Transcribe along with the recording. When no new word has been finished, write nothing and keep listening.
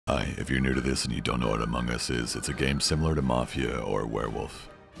Hi, if you're new to this and you don't know what Among Us is, it's a game similar to Mafia or Werewolf.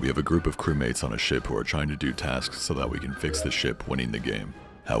 We have a group of crewmates on a ship who are trying to do tasks so that we can fix the ship, winning the game.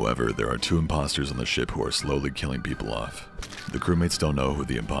 However, there are two imposters on the ship who are slowly killing people off. The crewmates don't know who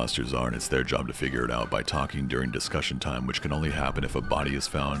the imposters are, and it's their job to figure it out by talking during discussion time, which can only happen if a body is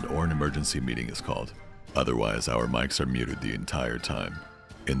found or an emergency meeting is called. Otherwise, our mics are muted the entire time.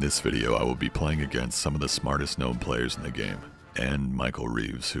 In this video, I will be playing against some of the smartest known players in the game, and Michael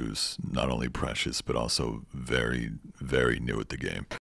Reeves, who's not only precious but also very, very new at the game.